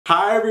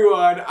Hi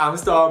everyone, I'm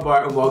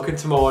Styleboy and welcome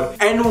to Mod.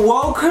 And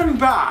welcome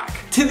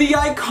back to the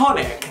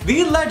iconic,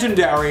 the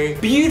legendary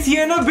Beauty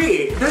and a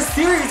Beat, the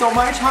series on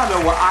my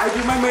channel where I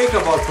do my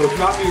makeup while talking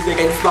about music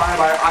inspired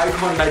by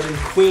icon legend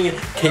Queen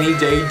Kenny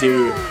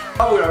J.D.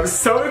 Oh, I'm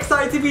so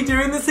excited to be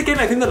doing this again.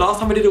 I think the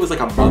last time I did it was like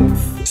a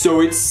month.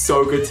 So it's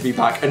so good to be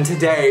back. And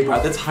today, by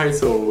the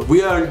title,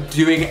 we are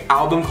doing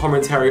album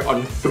commentary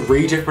on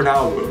 3 different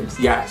albums.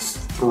 Yes.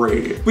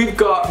 3. We've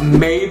got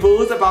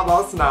Mabel's About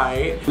Last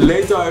Night,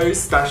 Lizzo's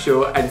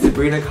Special, and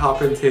Sabrina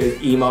Carpenter's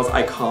Emails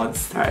I Can't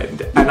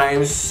Stand. And I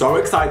am so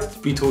excited to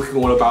be talking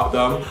all about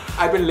them.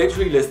 I've been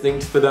literally listening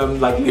to them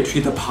like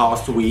literally the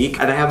past week,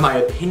 and I have my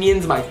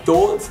opinions, my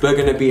thoughts. They're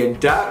gonna be in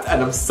depth,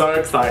 and I'm so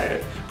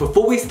excited.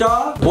 Before we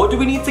start, what do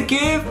we need to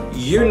give?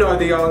 You know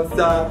the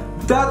answer.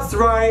 That's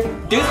right,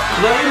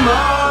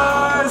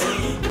 disclaimers!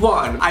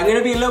 1, I'm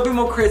gonna be a little bit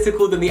more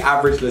critical than the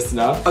average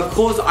listener. Of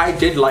course, I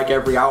did like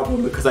every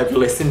album because I've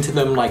listened to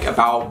them like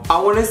about,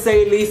 I wanna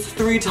say at least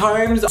 3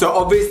 times. So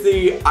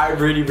obviously, I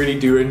really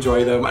do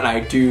enjoy them and I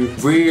do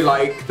really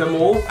like them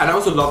all. And I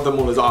also love them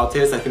all as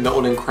artists. I think they're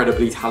all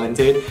incredibly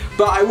talented.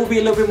 But I will be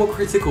a little bit more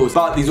critical.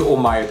 But these are all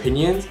my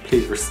opinions.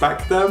 Please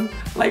respect them,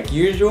 like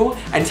usual.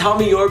 And tell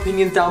me your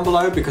opinions down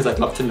below because I'd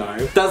love to know.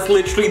 That's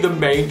literally the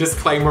main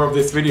disclaimer of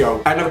this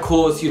video. And of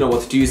course, you know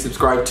what to do,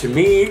 subscribe to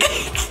me.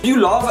 If you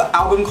love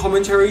album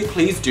commentary,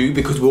 please do,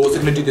 because we're also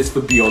gonna do this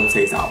for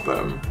Beyonce's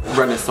album,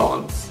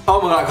 Renaissance.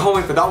 Oh my god, I can't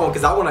wait for that one,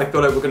 because that one I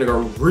feel like we're gonna go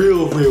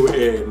real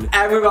in.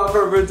 And without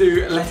further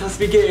ado, let us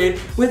begin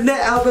with the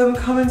album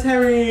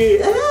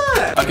commentary.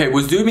 Okay,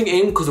 we're zooming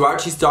in because we're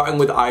actually starting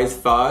with eyes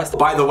first.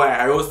 By the way,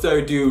 I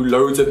also do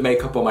loads of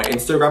makeup on my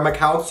Instagram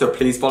account, so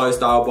please follow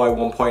Styleboy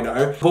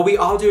 1.0. But we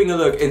are doing a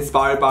look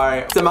inspired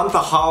by Samantha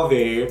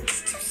Harvey.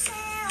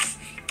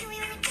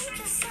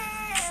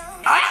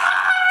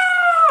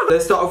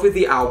 Let's start off with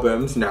the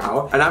albums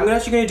now, and I'm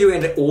actually going to do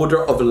it in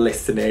order of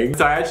listening.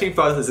 So I actually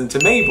first listened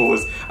to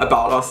Mabel's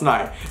About Last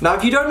Night. Now,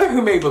 if you don't know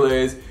who Mabel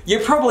is, you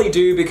probably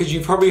do because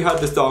you probably heard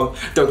the song,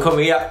 Don't Call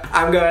Me Up,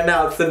 I'm Going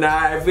Out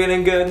Tonight,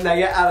 Feeling Good, Now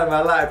You're Out of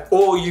My Life.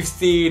 Or you've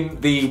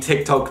seen the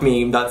TikTok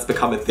meme that's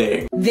become a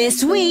thing.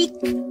 This week,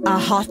 a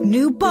hot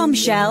new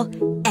bombshell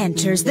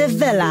enters the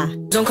villa.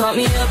 Don't call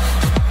me up.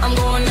 I'm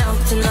going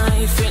out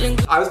tonight, feeling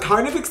good. I was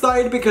kind of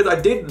excited because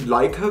I did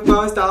like her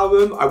first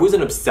album. I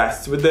wasn't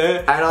obsessed with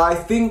it. And I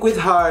think with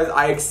hers,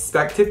 I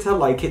expected to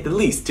like it the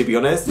least, to be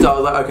honest. So I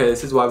was like, okay,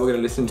 this is why we're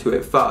gonna listen to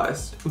it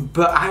first.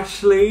 But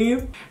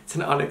actually, it's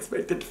an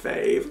unexpected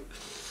fave.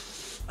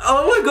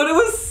 Oh my god, it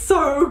was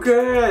so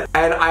good.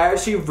 And I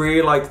actually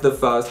really liked the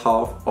first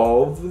half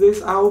of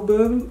this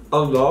album a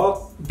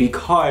lot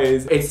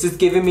because it's just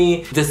giving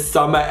me the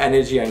summer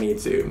energy I need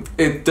to.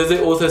 Does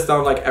it also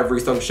sound like every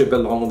song should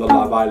belong on the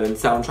Love Island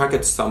soundtrack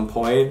at some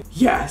point?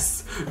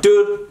 Yes.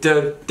 Who's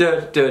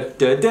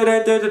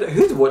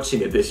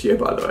watching it this year,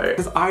 by the way?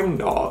 Because I'm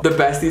not. The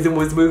best season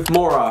was with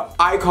Mora.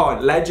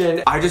 Icon,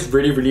 legend. I just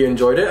really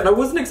enjoyed it and I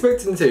wasn't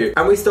expecting to.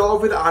 And we start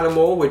off with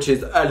Animal, which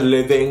is a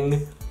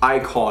living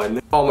icon.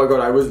 Oh my god,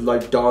 I was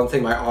like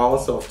dancing my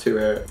ass off to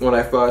it when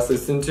I first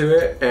listened to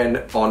it,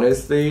 and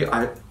honestly,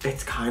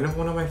 it's kind of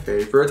one of my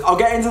favorites. I'll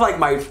get into like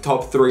my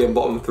top 3 and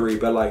bottom 3,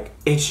 but like,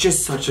 it's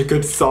just such a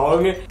good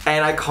song,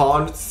 and I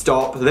can't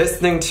stop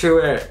listening to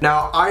it.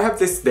 Now, I have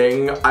this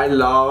thing, I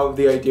love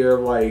the idea of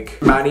like,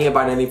 Manny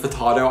by Nelly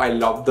Furtado, I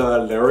love the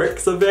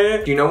lyrics of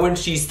it. You know when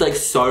she's like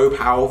so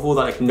powerful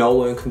that like no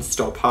one can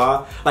stop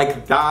her?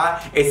 Like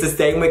that, it's the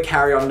same with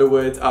Carrie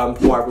Underwood's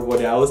For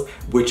Everyone Else,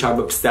 which I'm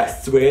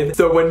obsessed with.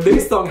 So when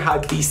this song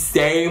had the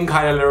same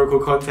kind of lyrical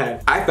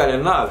content, I fell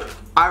in love.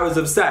 I was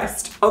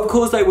obsessed. Of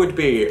course I would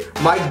be.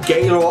 My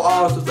gay little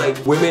ass was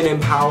like, women in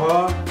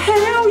power.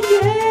 Hell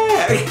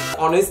yeah!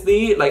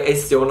 Honestly, like,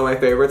 it's still one of my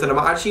favorites, and I'm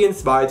actually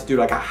inspired to do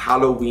like a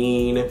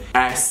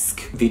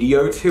Halloween-esque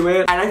video to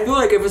it. And I feel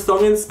like if a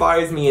song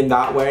inspires me in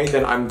that way,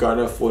 then I'm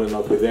gonna fall in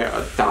love with it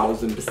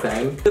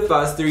 1000%. The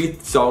first 3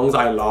 songs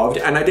I loved,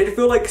 and I did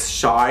feel like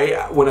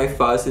shy when I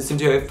first listened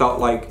to it. It felt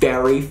like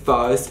very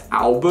first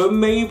album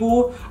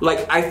Mabel.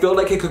 Like, I feel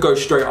like it could go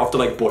straight after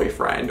like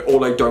Boyfriend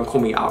or like Don't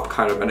Call Me Up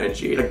kind of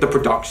energy, like the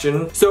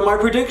production. So my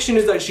prediction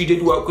is that she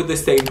did work with the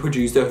same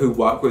producer who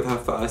worked with her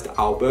first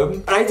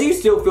album. And I do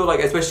still feel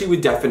like, especially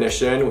with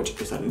Definition, which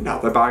is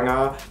another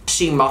banger,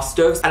 she must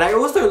have. And I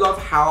also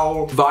love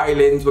how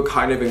violins were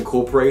kind of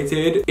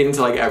incorporated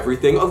into like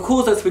everything. Of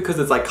course, that's because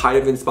it's like kind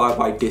of inspired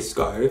by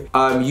disco.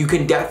 You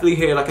can definitely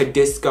hear like a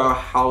disco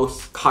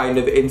house kind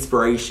of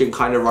inspiration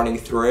kind of running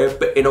through it,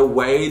 but in a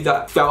way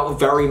that felt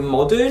very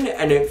modern,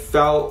 and it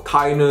felt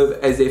kind of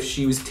as if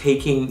she was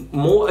taking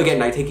more, again,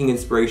 like taking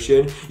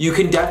inspiration. You You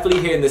can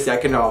definitely hear in the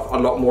second half a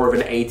lot more of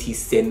an 80s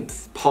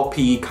synth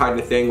poppy kind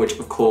of thing, which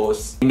of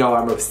course, you know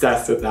I'm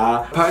obsessed with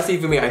that.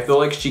 Personally for me, I feel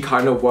like she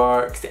kind of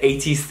works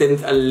 80s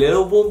synth a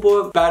little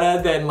more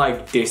better than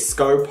like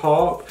disco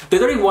pop.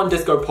 There's only one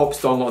disco pop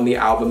song on the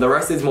album. The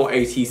rest is more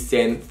 80s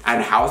synth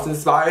and house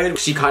inspired.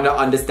 She kind of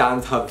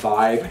understands her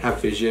vibe and her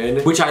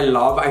vision, which I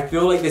love. I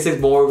feel like this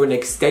is more of an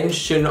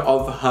extension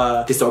of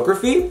her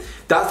discography.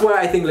 That's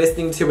why I think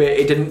listening to it,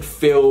 it didn't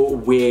feel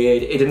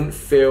weird. It didn't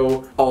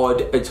feel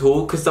odd at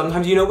all. Because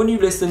sometimes, you know, when you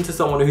listen to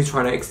someone who's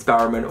trying to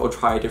experiment or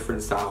try a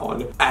different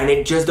sound and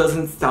it just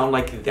doesn't sound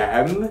like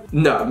them.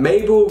 No,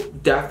 Mabel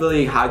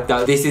definitely had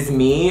that. This is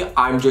me,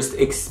 I'm just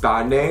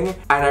expanding.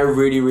 And I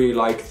really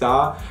like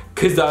that.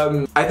 Because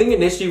I think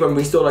initially when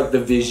we saw like the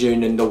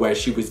vision and the where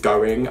she was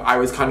going, I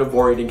was kind of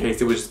worried in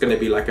case it was just going to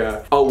be like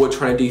a, oh, we're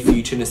trying to do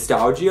future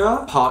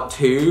nostalgia part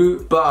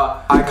 2.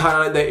 But I kind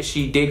of like that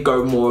she did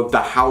go more of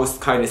the house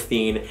kind of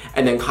scene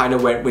and then kind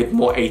of went with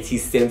more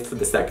 80s synth for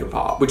the second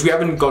part, which we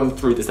haven't gone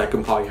through the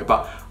second part yet,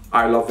 but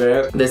I love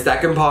it. The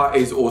second part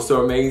is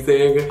also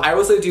amazing. I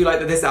also do like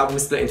that this album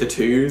is split into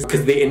 2s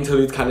because the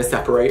interludes kind of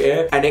separate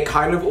it and it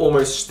kind of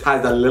almost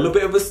has a little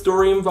bit of a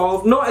story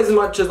involved. Not as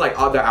much as like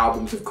other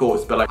albums, of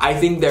course, but like I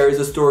think there is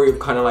a story of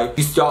kind of like,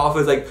 you start off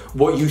as like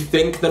what you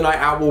think the night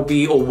out will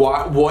be or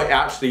what it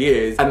actually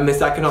is, and the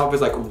second half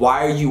is like,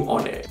 why are you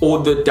on it? Or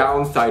the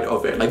downside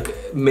of it,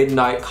 like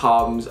midnight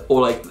comes,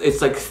 or like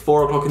it's like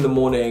 4 o'clock in the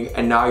morning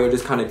and now you're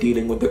just kind of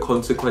dealing with the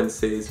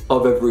consequences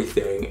of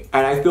everything.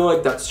 And I feel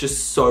like that's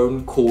just so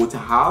cool to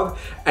have,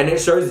 and it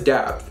shows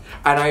depth.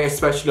 And I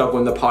especially love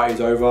When the Party's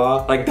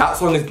Over. Like, that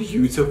song is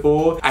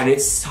beautiful and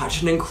it's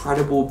such an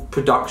incredible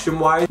production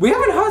wise. We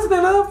haven't heard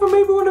something from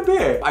Mabel in a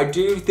bit. I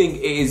do think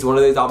it is one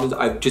of those albums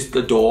I just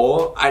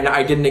adore, and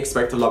I didn't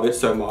expect to love it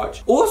so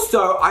much.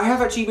 Also, I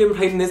have actually been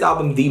playing this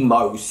album the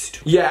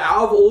most. Yeah,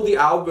 out of all the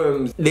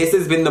albums, this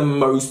has been the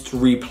most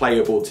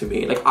replayable to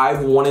me. Like,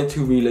 I've wanted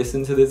to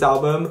re-listen to this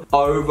album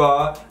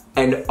over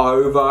and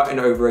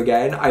over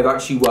again. I've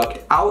actually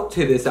worked out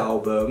to this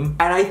album,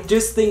 and I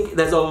just think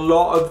there's a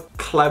lot of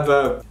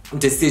clever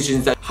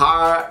decisions that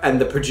her and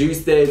the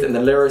producers and the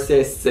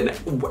lyricists and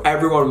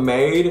everyone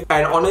made,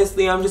 and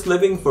honestly I'm just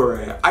living for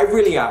it. I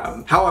really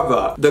am.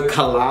 However, the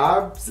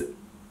collabs,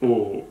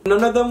 ooh,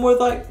 none of them were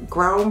like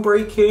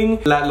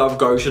groundbreaking. Let Love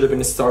Go should have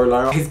been a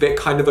solo. His bit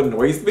kind of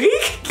annoys me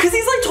because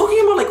he's like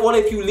talking about like, what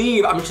if you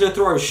leave, I'm just gonna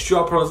throw a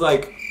strap, and I was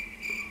like,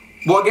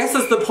 well, I guess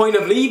that's the point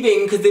of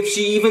leaving, because if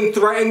she even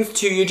threatens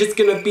to, you're just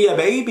gonna be a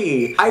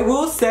baby. I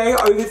will say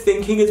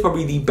Overthinking is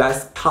probably the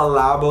best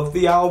collab of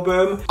the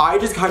album. I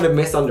just kind of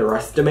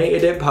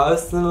misunderestimated it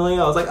personally.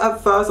 I was like,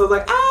 at first I was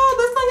like, oh,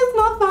 this song is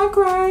not that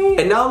great.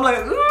 And now I'm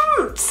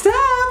like, Steph,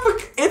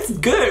 it's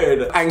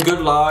good. And Good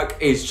Luck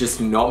is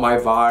just not my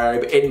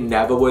vibe. It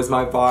never was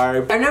my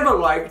vibe. I never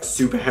liked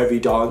super heavy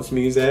dance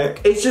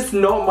music. It's just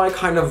not my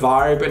kind of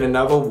vibe, and it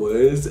never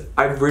was.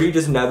 I've really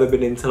just never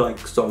been into like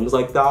songs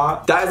like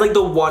that. That is like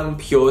the one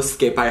pure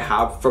skip I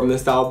have from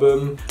this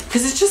album,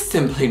 because it's just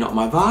simply not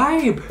my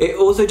vibe. It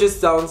also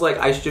just sounds like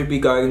I should be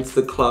going to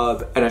the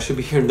club and I should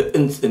be hearing the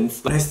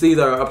instance. Honestly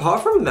though,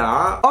 apart from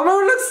that, oh no,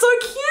 it looks so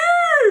cute.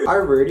 I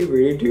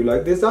really do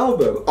like this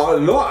album. A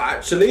lot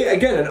actually.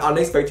 Again, an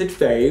unexpected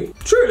fave.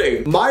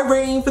 Truly, my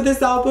rating for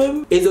this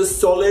album is a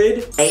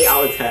solid 8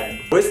 out of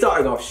 10. We're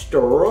starting off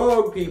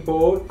strong,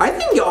 people. I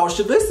think y'all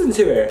should listen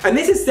to it. And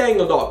this is saying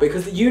a lot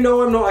because you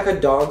know I'm not like a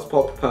dance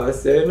pop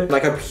person,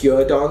 like a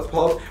pure dance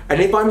pop. And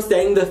if I'm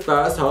saying the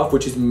first half,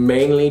 which is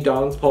mainly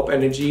dance pop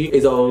energy,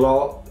 is a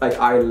lot like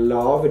I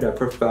love and I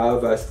prefer,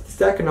 versus the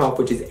second half,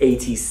 which is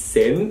 80s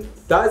synth,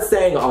 that's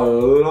saying a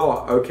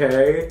lot,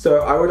 okay?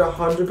 So I would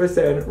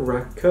 100%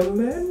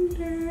 recommend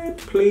it.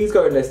 Please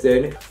go and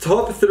listen.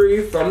 Top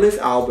 3 from this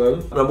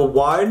album. Number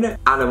 1,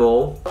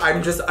 Animal.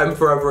 I'm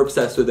forever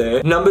obsessed with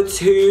it. Number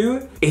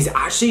 2 is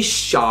actually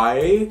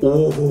Shy.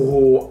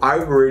 Ooh, I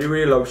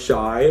really love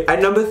Shy.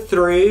 And number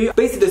 3,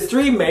 basically there's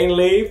 3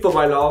 mainly for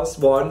my last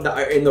one that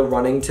are in the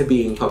running to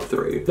being top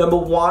 3. Number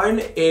 1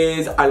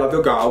 is I Love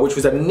Your Girl, which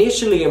was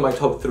initially in my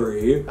top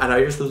 3, and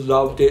I just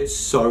loved it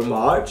so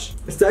much.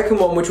 The second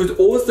one, which was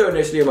also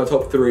initially in my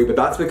top 3, but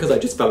that's because I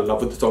just fell in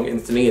love with the song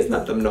instantly, is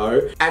Let Them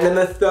Know. And then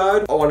the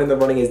third one in the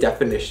running is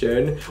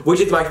Definition, which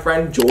is my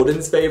friend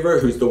Jordan's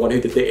favorite, who's the one who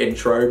did the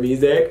intro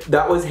music.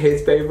 That was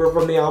his favorite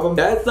from the album.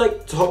 That's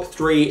like top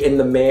 3 in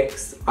the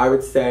mix, I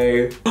would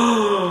say.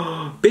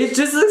 Bitch,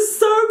 this is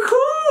so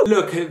cool.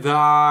 Look at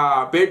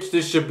that. Bitch,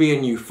 this should be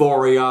in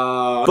Euphoria.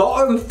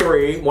 Bottom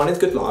 3, 1 is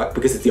Good Luck,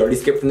 because it's the only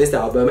skip from this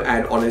album,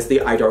 and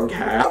honestly, I don't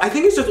care. I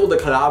think it's just all the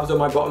collabs on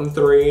my bottom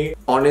 3.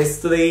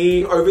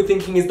 Honestly,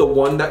 Overthinking is the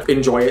one that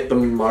enjoy it the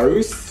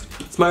most.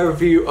 It's my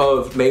review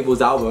of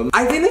Mabel's album.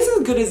 I think this is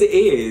as good as it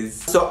is.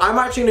 So I'm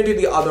actually gonna do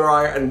the other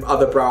eye and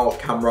other brow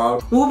off camera.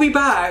 We'll be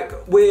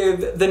back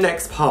with the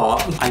next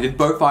part. I did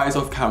both eyes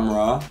off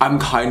camera. I'm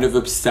kind of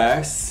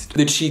obsessed.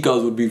 The Chi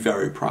girls would be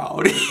very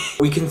proud.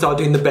 We can start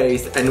doing the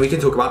base and we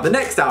can talk about the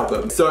next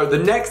album. So the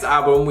next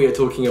album we are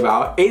talking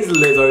about is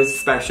Lizzo's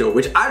Special,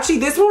 which actually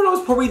this one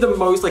was probably the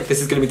most like,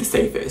 this is gonna be the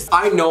safest.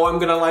 I know I'm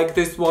gonna like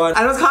this one. And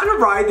I was kind of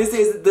right, this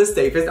is the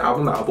safest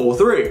album out of all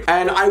three.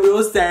 And I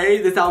will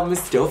say this album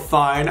is still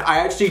fine. I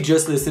actually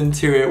just listened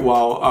to it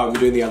while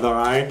doing the other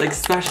eye. Like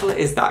Special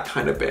is that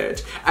kind of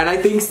bitch. And I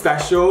think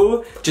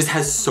Special just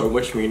has so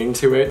much meaning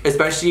to it.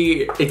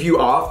 Especially if you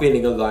are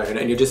feeling alone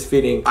and you're just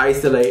feeling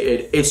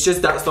isolated. It's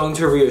just that song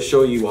to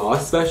reassure you are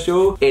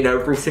special in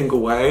every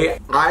single way.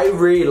 I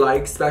really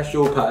like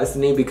Special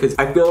personally because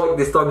I feel like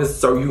this song is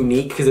so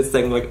unique because it's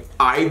saying like,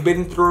 I've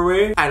been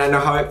through it and I know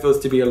how it feels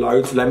to be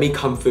alone, so let me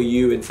comfort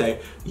you and say,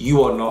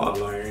 you are not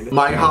alone.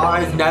 My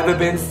heart has never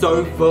been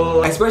so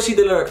full. Especially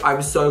the lyric,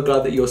 I'm so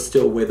glad that you're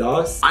still with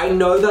us. I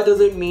know that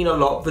doesn't mean a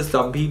lot for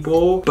some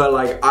people, but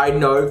like I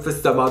know for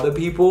some other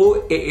people,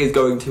 it is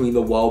going to mean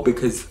the world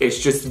because it's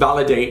just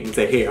validating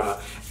to hear.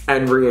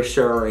 And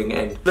reassuring,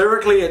 and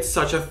lyrically it's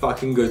such a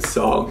fucking good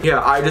song.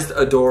 Yeah, I just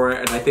adore it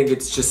and I think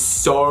it's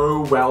just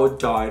so well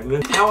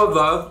done.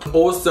 However,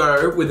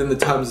 also within the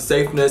terms of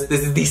safeness,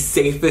 this is the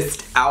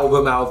safest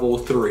album out of all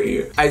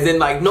three. As in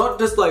like, not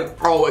just like,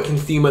 oh, a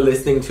consumer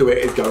listening to it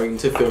is going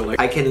to feel like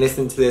I can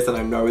listen to this and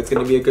I know it's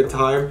gonna be a good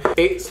time.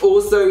 It's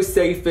also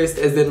safest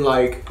as in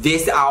like,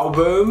 this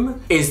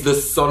album is the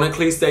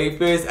sonically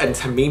safest and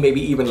to me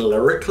maybe even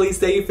lyrically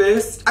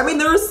safest. I mean,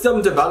 there is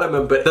some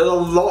development, but there's a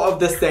lot of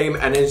the same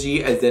energy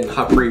as in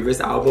her previous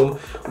album,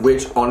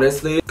 which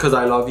honestly, Cause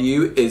I Love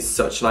You is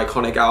such an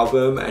iconic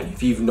album, and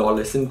if you've not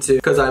listened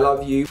to Cause I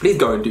Love You, please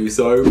go and do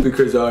so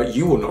because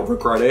you will not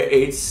regret it.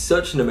 It's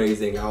such an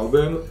amazing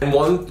album, and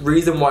one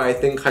reason why I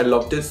think I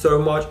loved it so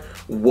much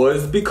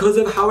was because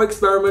of how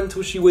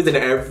experimental she was in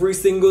every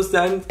single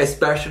sense,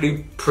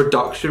 especially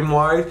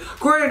production-wise.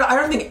 Granted, I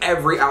don't think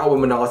every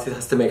album an artist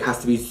has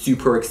to be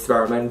super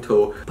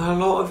experimental, but a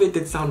lot of it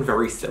did sound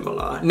very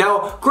similar.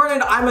 Now,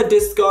 granted, I'm a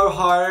disco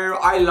hoe.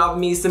 I love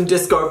me some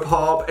disco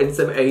pop and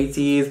some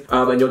 80s,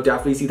 and you'll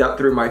definitely see that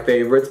through my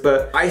favorites,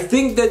 but I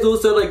think there's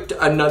also like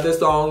another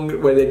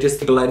song where they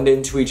just blend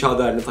into each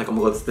other and it's like, oh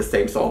my god, it's the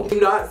same song. In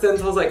that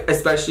sense, I was like,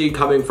 especially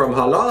coming from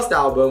her last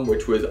album,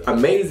 which was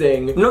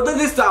amazing. Not that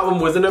this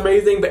album wasn't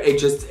amazing, but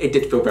it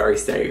did feel very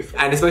safe.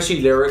 And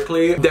especially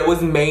lyrically, there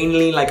was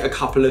mainly like a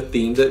couple of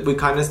themes that we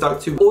kind of stuck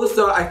to.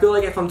 Also, I feel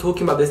like if I'm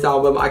talking about this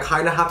album, I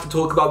kind of have to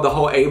talk about the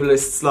whole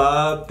ableist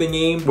slur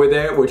thingy with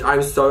it, which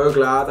I'm so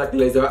glad that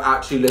Lizzo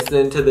actually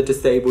listened to the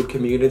disabled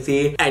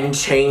community and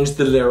changed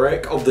the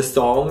lyric of the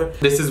song.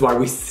 This is why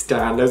we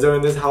stan Lizzo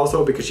in this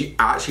household, because she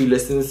actually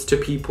listens to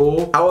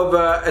people.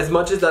 However, as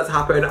much as that's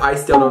happened, I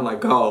still don't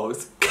like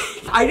girls.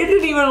 I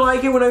didn't even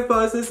like it when I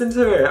first listened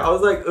to it. I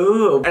was like,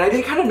 ooh. And I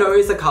did kind of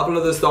notice a couple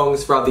of the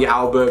songs throughout the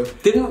album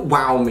didn't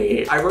wow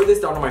me. I wrote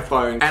this down on my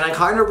phone and I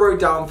kind of wrote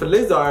down for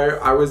Lizzo,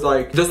 I was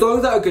like, the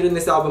songs that are good in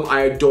this album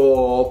I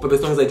adore, but the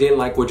songs I didn't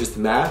like were just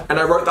meh. And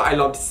I wrote that I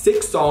loved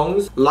 6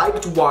 songs,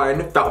 liked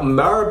 1, felt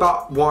meh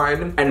about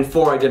 1, and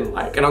 4 I didn't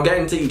like. And I'll get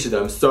into each of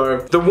them. So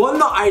the one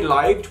that I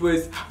liked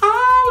was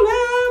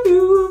I Love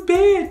You,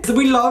 bitch. So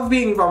we love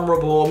being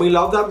vulnerable and we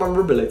love that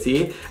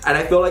vulnerability. And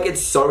I feel like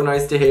it's so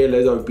nice to hear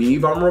Lizzo be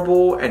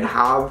vulnerable and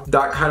have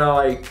that kind of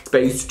like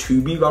space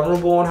to be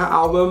vulnerable on her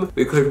album,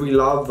 because we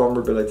love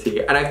vulnerability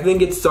and I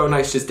think it's so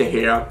nice just to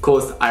hear. Of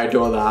course, I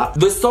adore that.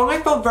 The song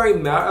I felt very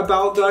meh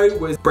about though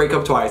was Break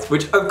Up Twice,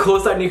 which of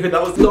course I knew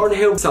that was Lauryn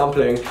Hill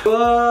sampling.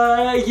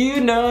 But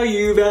you know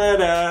you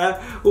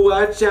better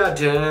watch out.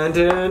 Dun,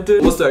 dun,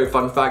 dun. Also,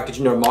 fun fact, did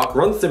you know Mark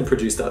Ronson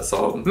produced that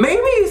song?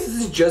 Maybe this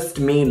is just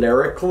me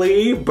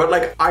lyrically, but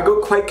like I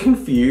got quite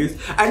confused,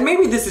 and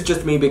maybe this is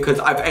just me because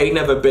I've A,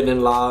 never been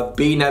in love,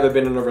 B, never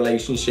been in a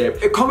relationship.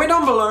 Comment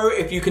down below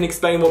if you can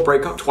explain what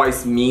Break Up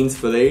Twice means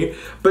fully.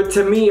 But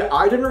to me,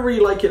 I didn't really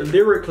like it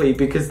lyrically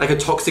because like a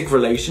toxic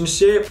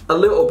relationship, a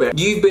little bit.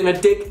 You've been a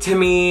dick to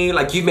me,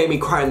 like you've made me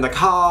cry in the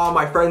car,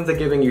 my friends are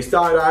giving you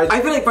side eyes.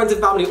 I feel like friends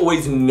and family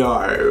always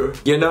know,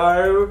 you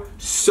know?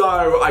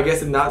 So I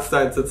guess in that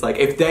sense, it's like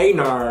if they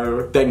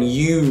know, then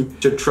you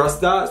should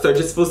trust that. So it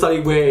just feels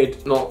slightly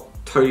weird not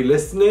totally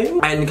listening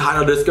and kind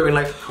of just going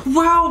like,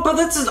 wow, but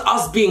that's just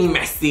us being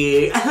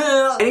messy.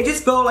 And it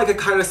just felt like a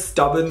kind of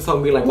stubborn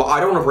song being like, well, I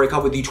don't want to break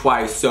up with you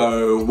twice,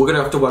 so we're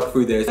gonna have to work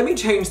through this. Let me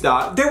change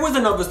that. There was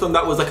another song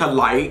that was like a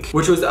like,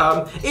 which was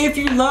if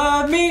you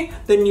love me,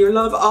 then you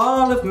love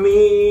all of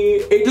me.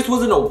 It just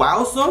wasn't a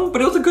wow song,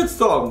 but it was a good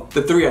song.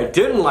 The 3 I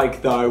didn't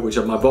like though, which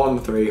are my bottom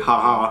 3,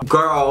 haha.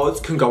 Girls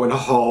Can Go in a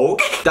Hole.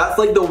 That's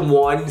like the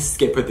one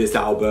skip of this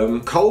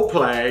album.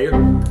 Coldplay.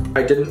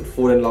 I didn't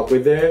fall in love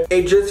with it.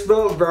 It just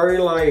felt very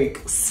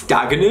like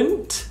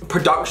stagnant.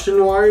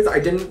 Production wise, I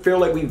didn't feel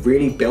like we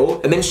really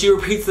built. And then she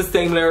repeats the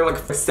same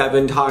lyric like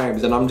 7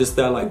 times and I'm just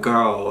there like,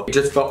 girl, it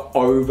just felt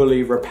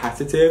overly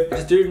repetitive. I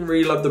just didn't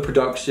really love the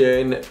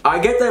production. I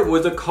get there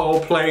was a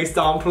Coldplay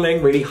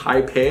sampling, really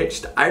high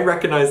pitched. I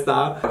recognize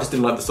that. I just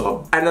didn't like the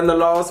song. And then the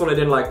last one I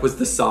didn't like was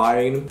The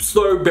Sign.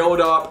 Slow build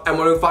up, and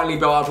when it finally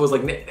built up, it was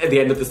like at the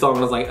end of the song,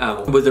 I was like,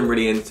 oh, I wasn't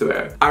really into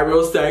it. I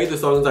will say the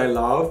songs I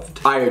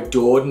loved, I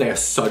adored, and they are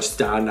such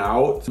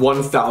standouts.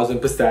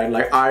 1000%.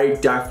 Like, I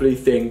definitely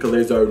think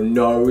Lizzo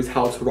knows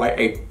how to write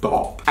a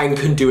bop and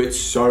can do it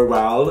so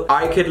well.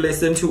 I could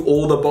listen to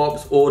all the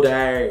bops all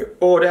day.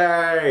 All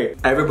day.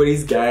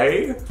 Everybody's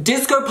Gay.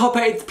 Disco pop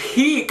at its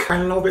peak.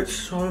 I love it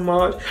so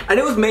much. And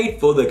it was made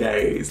for the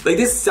gays. Like,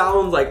 this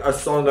sounds like a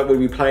song that would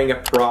be playing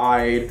at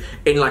Pride,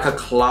 in like a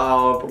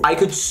club. I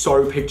could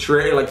so picture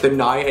it, like the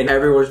night, and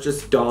everyone's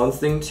just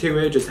dancing to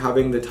it, just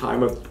having the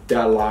time of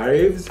their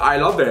lives. I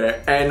love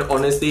it. And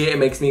honestly, it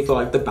makes me feel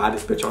like the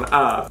baddest bitch on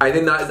earth. I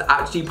think that is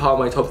actually part of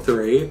my top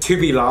 3. To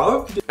Be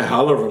Loved. A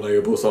hella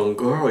relatable song.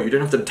 Girl, you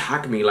don't have to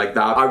tag me like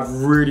that. I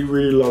really,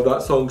 really love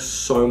that song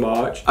so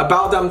much.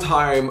 About Damn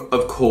Time,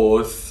 of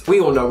course. We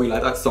all know we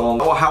like that song.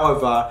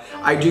 However,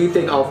 I do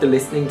think after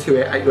listening to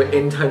it at your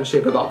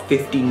internship about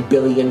 15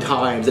 billion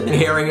times and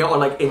hearing it on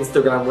like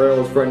Instagram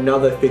Reels for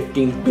another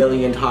 15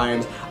 billion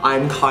times,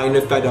 I'm kind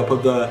of fed up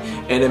of the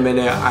in a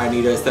minute I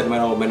need a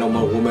sentimental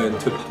woman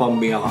to plumb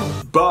me up.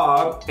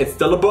 But it's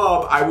still a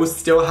bop. I was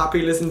still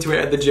happy listening to it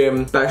at the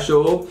gym.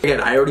 Special. Again,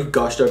 I already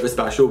gushed over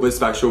Special, but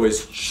Special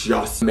is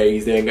just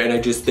amazing. And I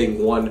just think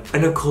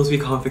and of course we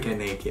can't forget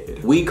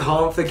Naked. We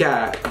can't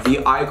forget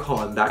the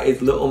icon that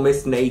is Little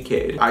Miss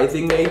Naked. I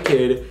think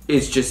Naked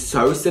is just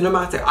so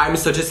cinematic. I'm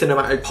such a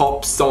cinematic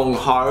pop song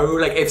ho.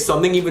 Like, if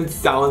something even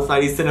sounds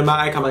slightly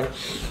cinematic, I'm like,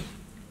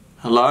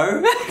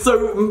 hello?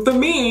 So for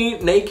me,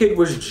 Naked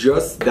was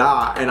just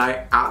that, and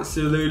I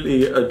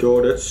absolutely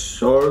adored it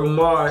so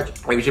much.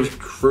 It was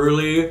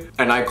truly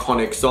an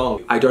iconic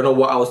song. I don't know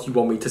what else you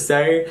want me to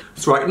say.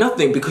 It's right,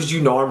 nothing, because you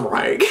know I'm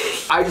right.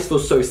 I just feel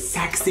so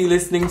sexy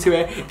listening to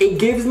it. It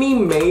gives me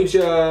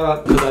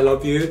major Because I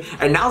Love You,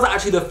 and now's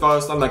actually the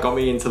first song that got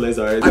me into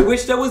Lizzo. I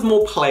wish there was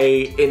more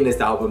play in this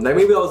album. Like,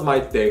 maybe that was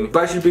my thing,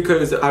 especially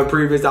because her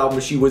previous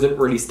album, she wasn't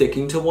really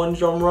sticking to one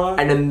genre,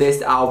 and in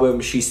this album,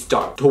 she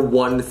stuck to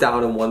one sound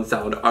and one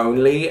sound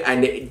only,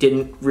 and it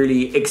didn't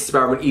really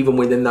experiment even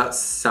within that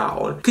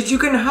sound. Because you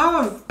can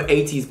have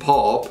 80s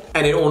pop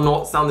and it will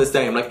not sound the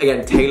same. Like,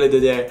 again, Taylor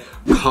did it,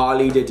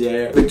 Carly did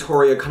it,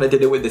 Victoria kind of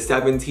did it with the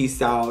 70s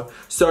sound.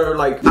 So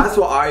like, that's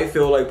what I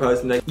feel like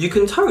personally. You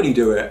can totally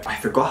do it. I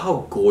forgot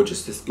how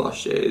gorgeous this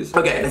blush is.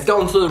 Okay, let's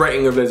go on to the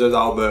rating of Lizzo's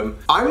album.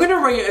 I'm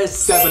gonna rate it a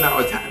 7 out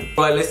of 10.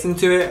 Will I listen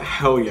to it?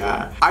 Hell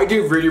yeah. I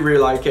do really, really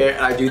like it,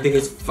 and I do think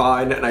it's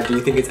fun, and I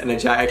do think it's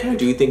energetic, and I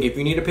do think if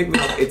you need to pick me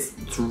up, it's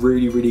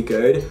really, really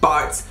good.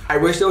 But I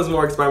wish there was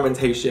more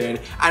experimentation,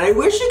 and I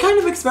wish she kind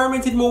of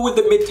experimented more with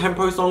the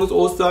mid-tempo songs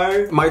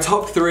also. My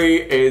top 3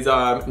 is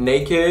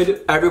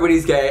Naked,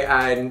 Everybody's Gay,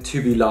 and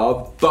To Be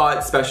Loved,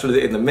 but Special is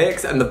in the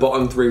mix, and the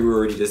bottom 3 we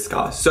already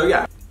discussed. So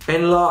yeah.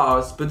 And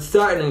last, but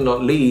certainly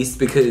not least,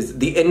 because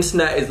the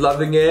internet is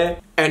loving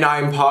it, and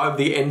I'm part of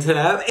the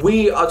internet,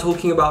 we are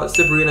talking about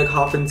Sabrina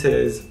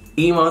Carpenter's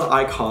Emails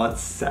I Can't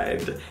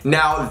Send.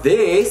 Now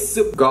this,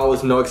 girl,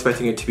 was not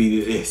expecting it to be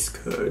this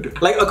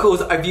good. Like, of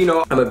course, if you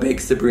know, I'm a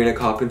big Sabrina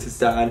Carpenter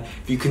stan.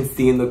 If you can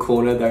see in the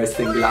corner, there's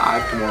Singular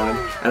Act 1,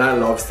 and I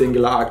love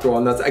Singular Act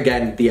 1. That's,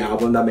 again, the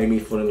album that made me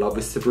fall in love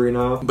with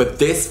Sabrina. But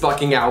this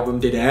fucking album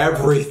did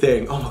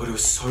everything. Oh my god, it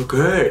was so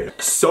good.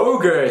 So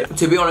good.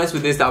 To be honest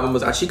with this album, I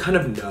was actually kind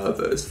of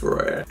nervous for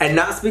it. And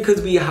that's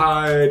because we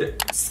had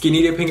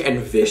Skinny Dipping and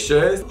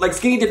Vicious. Like,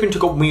 Skinny Dipping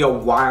took me a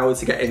while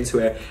to get into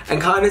it,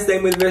 and kind of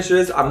same with Vicious.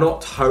 I'm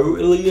not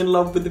totally in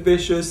love with the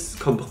Vicious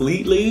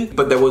completely,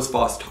 but there was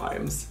Fast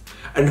Times.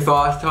 And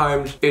Fast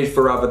Times is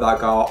forever that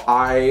girl.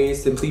 I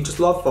simply just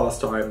love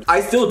Fast Times.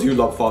 I still do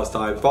love Fast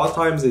Times. Fast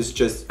Times is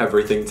just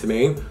everything to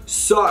me.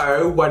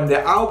 So when the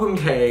album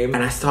came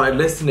and I started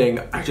listening,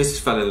 I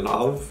just fell in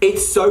love.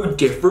 It's so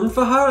different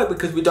for her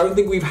because we don't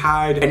think we've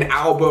had an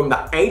album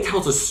that A,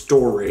 tells a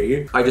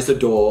story. I just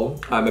adore.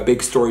 I'm a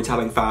big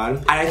storytelling fan.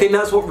 And I think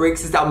that's what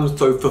makes this album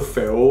so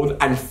fulfilled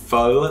and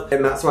full.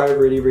 And that's why I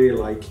really, really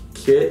like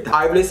it.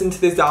 I've listened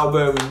to this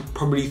album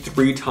probably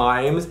 3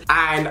 times,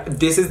 and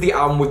this is the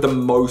album with the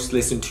most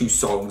listened to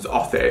songs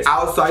off it.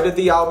 Outside of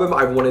the album,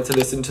 I wanted to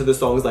listen to the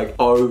songs like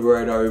over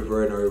and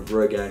over and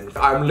over again.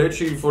 I'm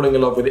literally falling in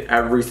love with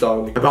every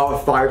song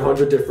about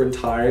 500 different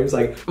times.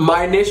 Like,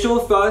 my initial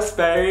first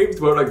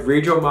faves were like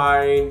Read Your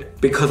Mind,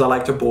 Because I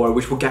Liked a Boy,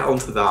 which we'll get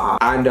onto that,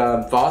 and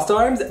Fast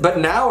Times. But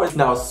now it's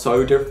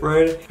so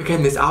different.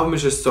 Again, this album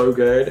is just so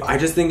good. I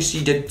just think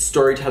she did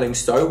storytelling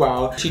so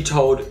well. She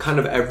told kind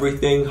of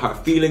everything, her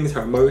her feelings,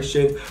 her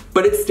emotions,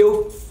 but it's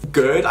still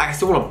good. I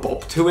still want to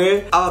bop to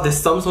it. There's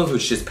some songs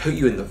which just put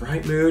you in the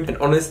right mood, and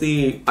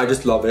honestly, I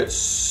just love it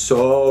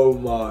so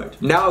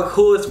much. Now, of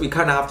course, we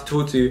kind of have to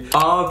talk to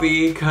All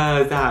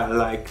Because I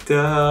Like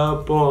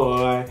the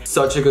Boy.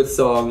 Such a good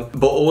song,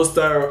 but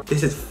also,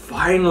 this is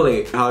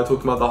finally how I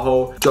talk about the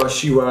whole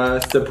Joshua,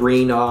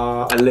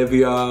 Sabrina,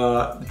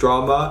 Olivia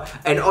drama.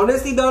 And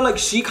honestly though, like,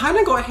 she kind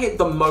of got hit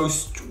the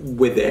most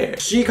with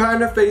it. She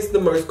kind of faced the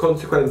most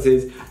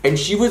consequences, and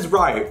she was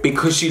right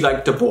because she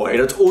liked a boy.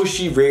 That's all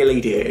she really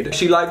did.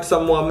 She liked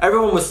someone,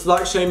 everyone was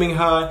slut shaming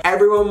her,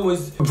 everyone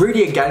was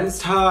really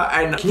against her,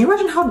 and can you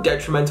imagine how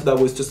detrimental that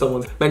was to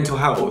someone's mental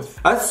health?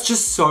 That's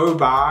just so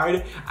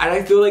bad. And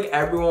I feel like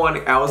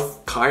everyone else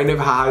kind of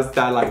has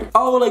that, like,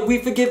 oh, like, we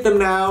forgive them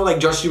now. Like,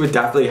 Joshua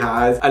definitely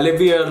has.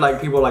 Olivia,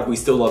 like, people are like, we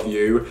still love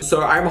you.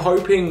 So I'm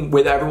hoping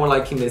with everyone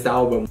liking this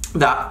album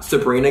that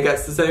Sabrina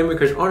gets the same,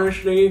 because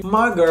honestly,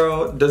 my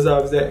girl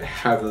deserves it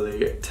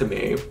heavily to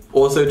me.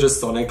 Also,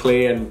 just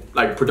sonically and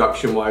like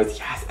production wise,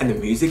 yes. And the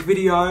music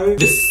video,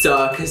 the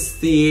circus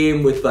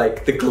theme with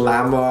like the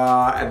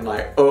glamour and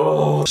like,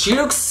 oh, she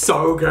looks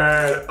so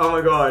good. Oh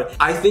my god.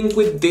 I think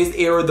with this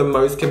era the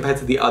most compared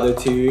to the other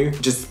two,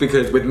 just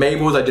because with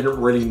Mabel's I didn't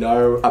really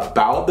know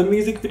about the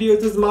music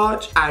videos as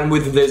much, and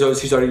with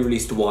Lizzo's she's only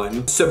released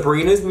one.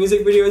 Sabrina's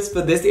music videos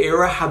for this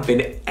era have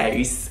been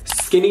ace.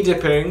 Skinny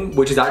Dipping,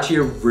 which is actually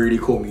a really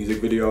cool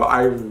music video.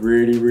 I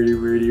really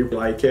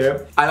like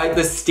it. I like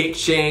the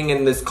stitching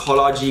and this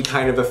collagey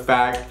kind of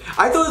effect.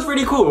 I thought it was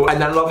really cool.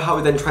 And I love how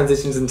it then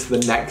transitions into the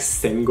next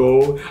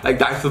single.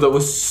 Like, I thought that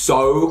was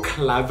so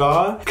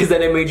clever, because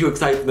then it made you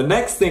excited for the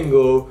next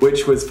single,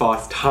 which was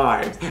Fast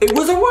Times. It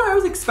wasn't what I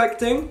was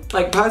expecting.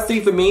 Like,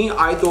 personally for me,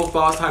 I thought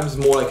Fast Times was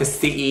more like a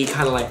city,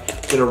 kind of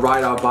like, gonna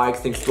ride our bikes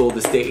and explore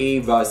the city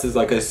versus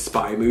like a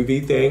spy movie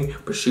thing.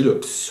 But she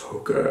looked so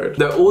good.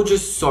 They're all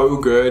just so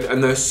good,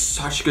 and there's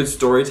such good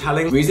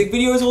storytelling. Music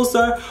videos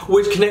also,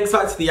 which connects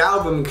back to the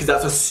album because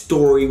that's a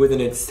story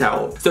within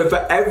itself. So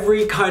for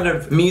every kind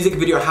of music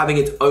video having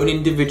its own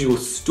individual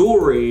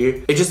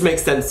story, it just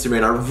makes sense to me,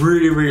 and I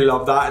really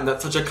love that, and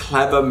that's such a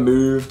clever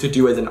move to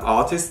do as an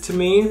artist to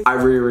me. I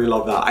really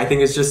love that. I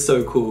think it's just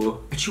so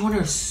cool. And she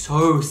is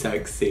so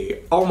sexy.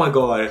 Oh my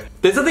god.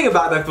 There's something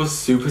about that feels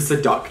super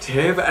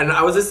seductive, and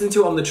I was listening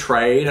to it on the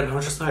train and I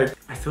was just like,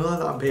 I feel like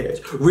that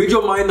bitch. Read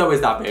Your Mind though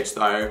is that bitch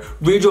though.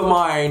 Read Your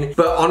Mind.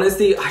 But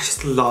honestly, I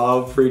just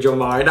love Read Your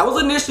Mind. That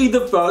was initially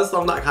the first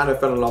song that I kind of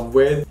fell in love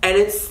with, and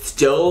it's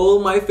still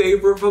my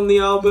favorite from the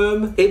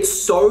album. It's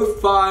so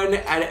fun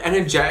and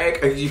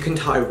energetic. As you can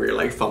tell, I really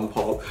like fun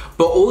pop.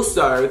 But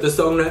also, the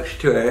song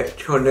next to it,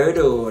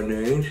 Tornado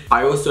Warnings,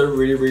 I also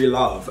really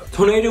love.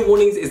 Tornado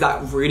Warnings is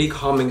that really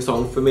calming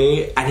song for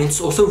me, and it's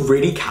also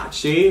really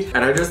catchy,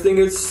 and I just think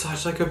it's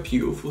such like a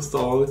beautiful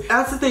song.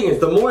 That's the thing, is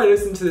the more I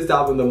listen to this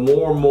album, the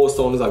more and more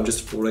songs I'm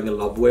just falling in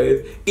love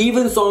with.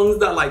 Even songs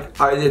that like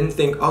I didn't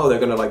think, oh, they're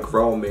gonna like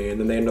grow on me, and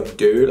then they end up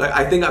do. Like,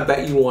 I think I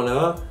Bet You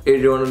Wanna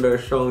is one of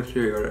those songs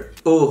here.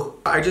 Oh,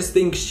 I just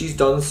think she's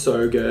done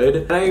so good,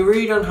 and I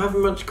really don't have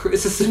much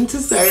criticism to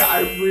say.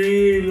 I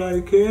really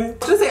like it. I was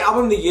gonna say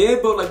album of the year,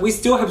 but like we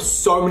still have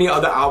so many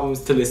other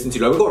albums to listen to.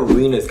 Like, we got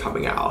Arena's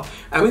coming out,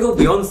 and we got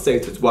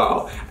Beyonce's as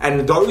well,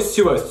 and those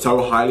two are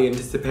so highly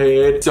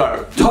anticipated.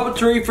 So, top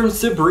 3 from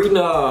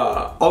Sabrina.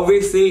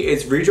 Obviously,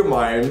 it's Read Your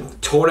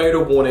Mind,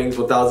 Tornado Warnings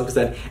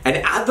 1000%, and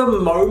at the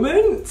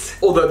moment,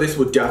 although this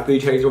would definitely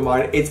change your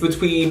mind, it's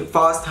between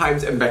Fast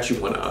Times and Bet You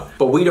Wanna.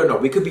 But we don't know,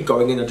 we could be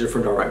going in a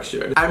different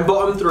direction. And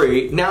bottom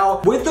 3,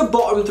 now with the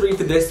bottom 3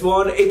 for this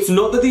one, it's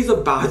not that these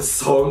are bad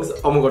songs.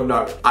 Oh my god,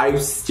 no. I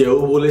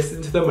still will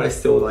listen to them and I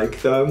still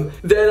like them.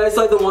 They're just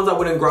like the ones I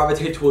wouldn't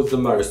gravitate towards the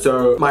most.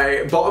 So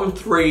my bottom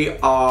 3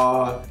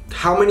 are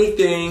How Many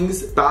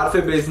Things, Bad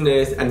for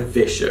Business, and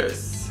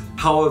Vicious.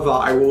 However,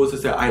 I will also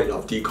say I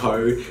love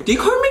Decode.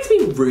 Decode makes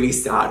me really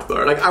sad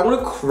though. Like, I want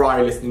to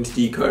cry listening to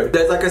Decode.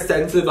 There's like a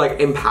sense of like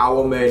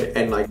empowerment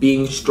and like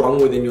being strong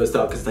within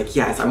yourself, because like,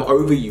 yes, I'm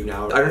over you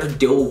now. I don't have to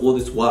deal with all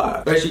this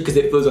work, especially because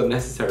it feels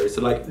unnecessary.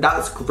 So like,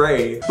 that's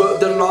great.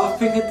 But the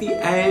laughing at the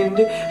end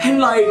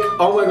and like,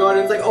 oh my god,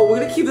 it's like, oh,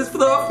 we're gonna keep this for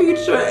the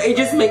future. It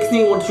just makes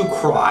me want to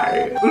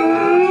cry.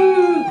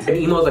 And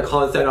emails I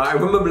can't send out. I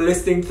remember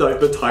listening to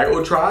like the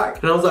title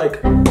track and I was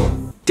like,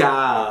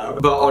 damn.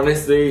 But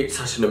honestly,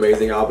 such an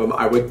amazing album.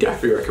 I would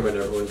definitely recommend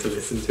everyone to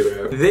listen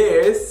to it.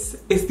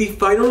 This is the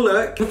final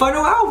look, the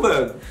final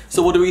album.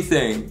 So what do we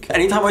think?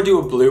 Anytime I do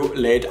a blue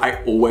lid,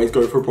 I always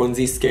go for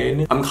bronzy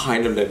skin. I'm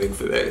kind of living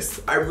for this.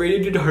 I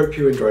really did hope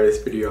you enjoyed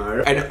this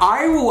video, and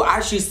I will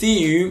actually see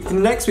you for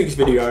next week's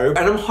video, and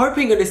I'm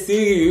hoping to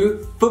see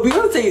you for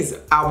Beyonce's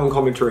album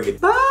commentary.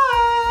 Bye.